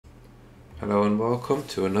Hello and welcome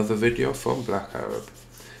to another video from Black Arab.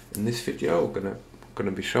 In this video we're gonna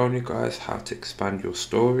be showing you guys how to expand your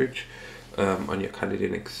storage on your Kali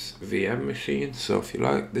Linux VM machine. So if you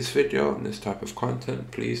like this video and this type of content,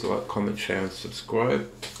 please like, comment, share and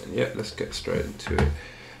subscribe. And yeah, let's get straight into it.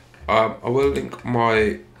 I will link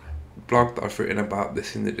my blog that I've written about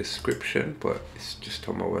this in the description, but it's just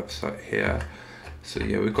on my website here. So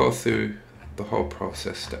yeah, we go through the whole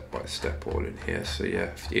process step by step all in here. So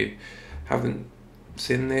yeah, if you haven't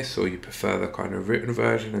seen this or you prefer the kind of written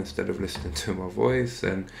version instead of listening to my voice,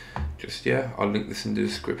 then just yeah, I'll link this in the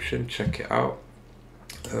description, check it out.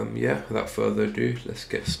 Yeah, without further ado, let's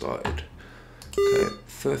get started. Okay,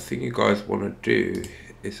 first thing you guys want to do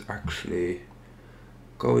is actually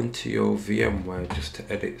go into your VMware just to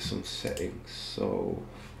edit some settings. So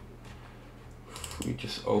we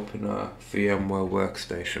just open a VMware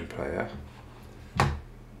workstation player.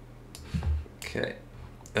 Okay.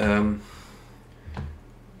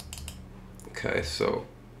 Okay, so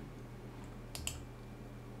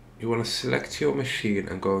you want to select your machine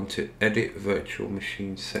and go into edit virtual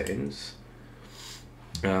machine settings.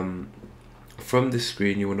 From this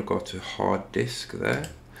screen you want to go to hard disk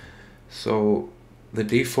there. So the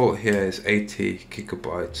default here is 80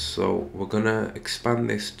 gigabytes, so we're gonna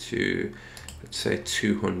expand this to, let's say,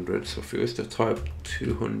 200. So if you was to type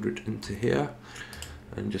 200 into here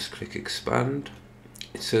and just click expand,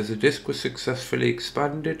 it says the disk was successfully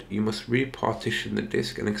expanded. You must repartition the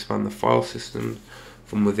disk and expand the file system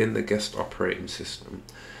from within the guest operating system.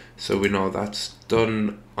 So we know that's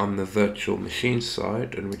done on the virtual machine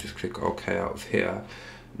side, and we just click OK out of here.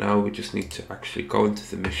 Now we just need to actually go into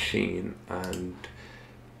the machine and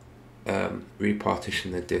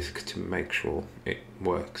repartition the disk to make sure it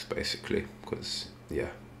works, basically, because yeah,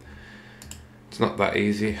 it's not that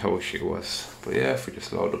easy. I wish it was. But yeah, if we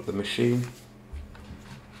just load up the machine,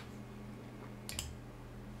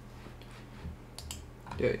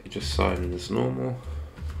 yeah, you just sign in as normal.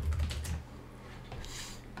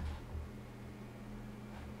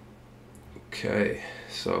 Okay,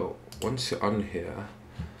 so once you're on here,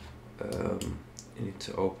 you need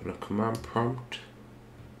to open a command prompt.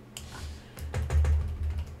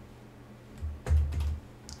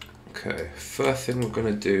 Okay, first thing we're going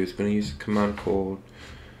to do is going to use a command called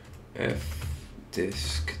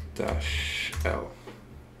fdisk-l.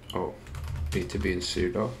 Oh, need to be in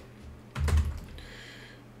sudo.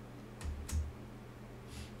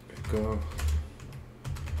 There we go.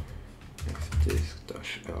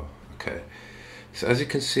 fdisk-l. Okay, so as you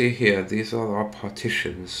can see here, these are our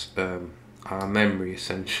partitions, our memory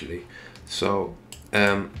essentially. So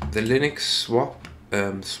the Linux swap,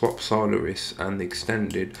 swap Solaris and the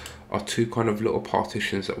extended are two kind of little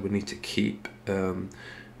partitions that we need to keep.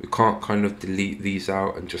 We can't kind of delete these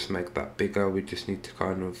out and just make that bigger. We just need to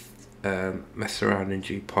kind of mess around in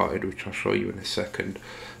gparted, which I'll show you in a second,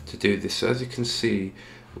 to do this. So as you can see,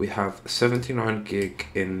 we have 79 gig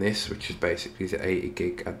in this, which is basically the 80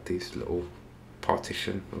 gig at this little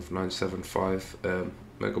partition of 975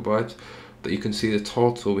 megabytes. But you can see the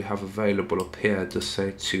total we have available up here does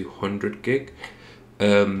say 200 gig.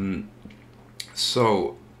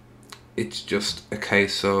 So it's just a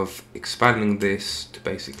case of expanding this to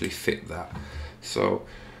basically fit that. So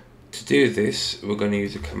to do this, we're going to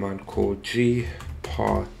use a command called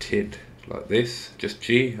gparted, like this, just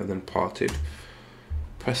G and then parted.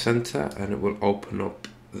 Press enter and it will open up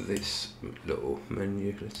this little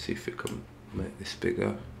menu. Let's see if we can make this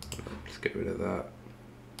bigger. Let's get rid of that.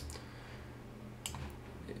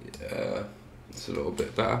 Yeah, it's a little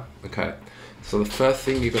bit better. Okay, so the first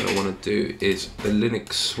thing you're going to want to do is the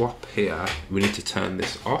Linux swap here. We need to turn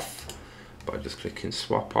this off by just clicking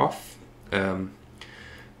swap off.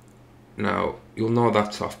 Now you'll know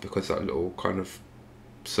that's off because that little kind of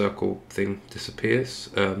circle thing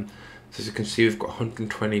disappears. So as you can see, we've got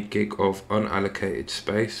 120 gig of unallocated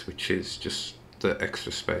space, which is just the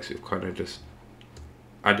extra space we've kind of just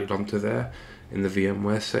added onto there in the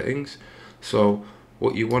VMware settings. So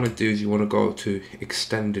what you want to do is you want to go to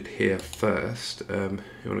extended here first. You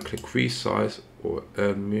want to click resize or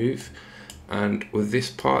move, and with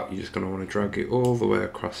this part you're just going to want to drag it all the way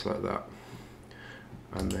across like that,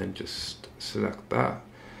 and then just select that.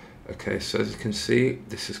 Okay, so as you can see,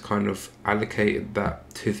 this is kind of allocated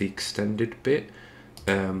that to the extended bit.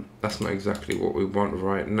 That's not exactly what we want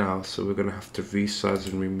right now, so we're going to have to resize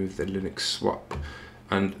and remove the Linux swap.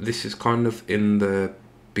 And this is kind of in the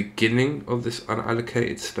beginning of this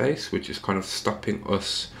unallocated space, which is kind of stopping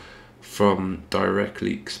us from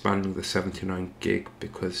directly expanding the 79 gig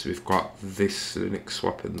because we've got this Linux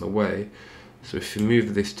swap in the way. So if you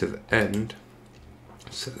move this to the end,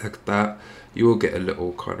 select that. You will get a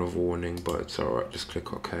little kind of warning, but it's alright, just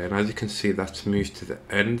click OK. And as you can see, that's moved to the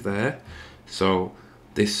end there. So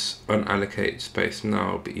this unallocated space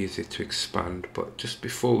now will be easier to expand. But just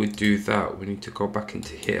before we do that, we need to go back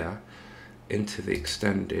into here, into the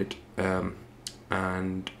extended,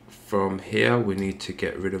 and from here we need to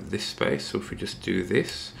get rid of this space. So if we just do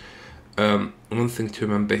this, one thing to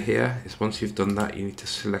remember here is once you've done that, you need to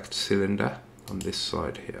select cylinder on this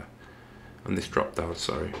side here, on this drop down,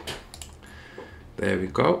 sorry. There we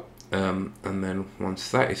go. And then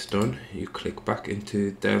once that is done, you click back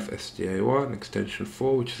into dev SDA1 extension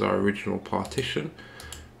 4, which is our original partition,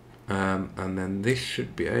 and then this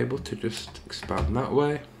should be able to just expand that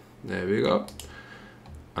way. There we go,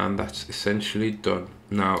 and that's essentially done.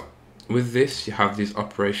 Now with this, you have these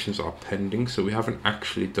operations are pending, so we haven't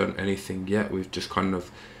actually done anything yet. We've just kind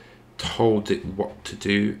of told it what to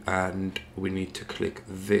do, and we need to click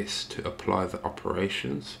this to apply the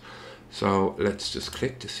operations. So let's just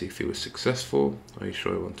click to see if it was successful. Are you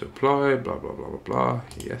sure you want to apply? Blah, blah, blah, blah, blah.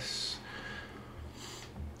 Yes.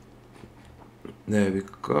 There we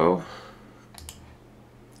go.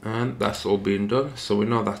 And that's all been done. So we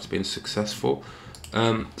know that's been successful.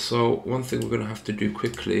 So one thing we're going to have to do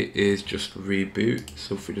quickly is just reboot.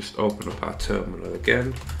 So if we just open up our terminal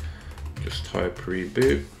again, just type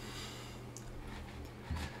reboot.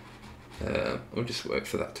 We'll just wait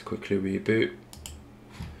for that to quickly reboot.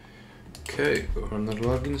 Okay, we're on the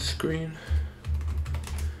login screen.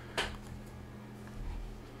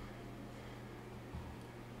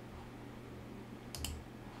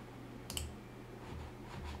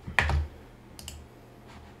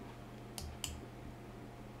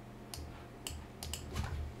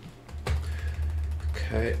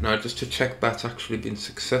 Okay, now just to check that's actually been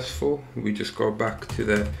successful, we just go back to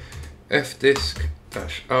the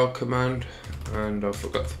fdisk-l command, and I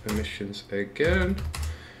forgot the permissions again.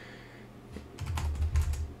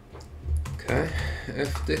 Okay,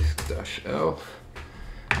 fdisk-l,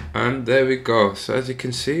 and there we go. So as you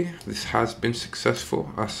can see, this has been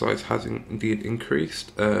successful. Our size has indeed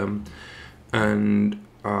increased, and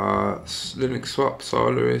our Linux swap,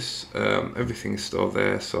 Solaris, everything is still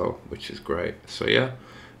there, so which is great. So yeah,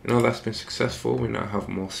 you know, that's been successful. We now have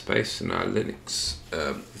more space in our Linux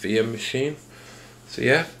VM machine. So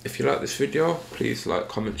yeah, if you like this video, please like,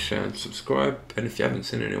 comment, share and subscribe. And if you haven't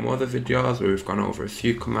seen any more other videos where we've gone over a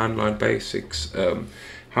few command line basics,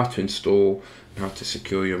 how to install and how to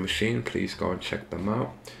secure your machine, please go and check them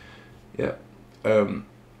out. Yeah,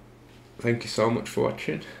 thank you so much for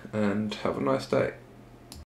watching and have a nice day.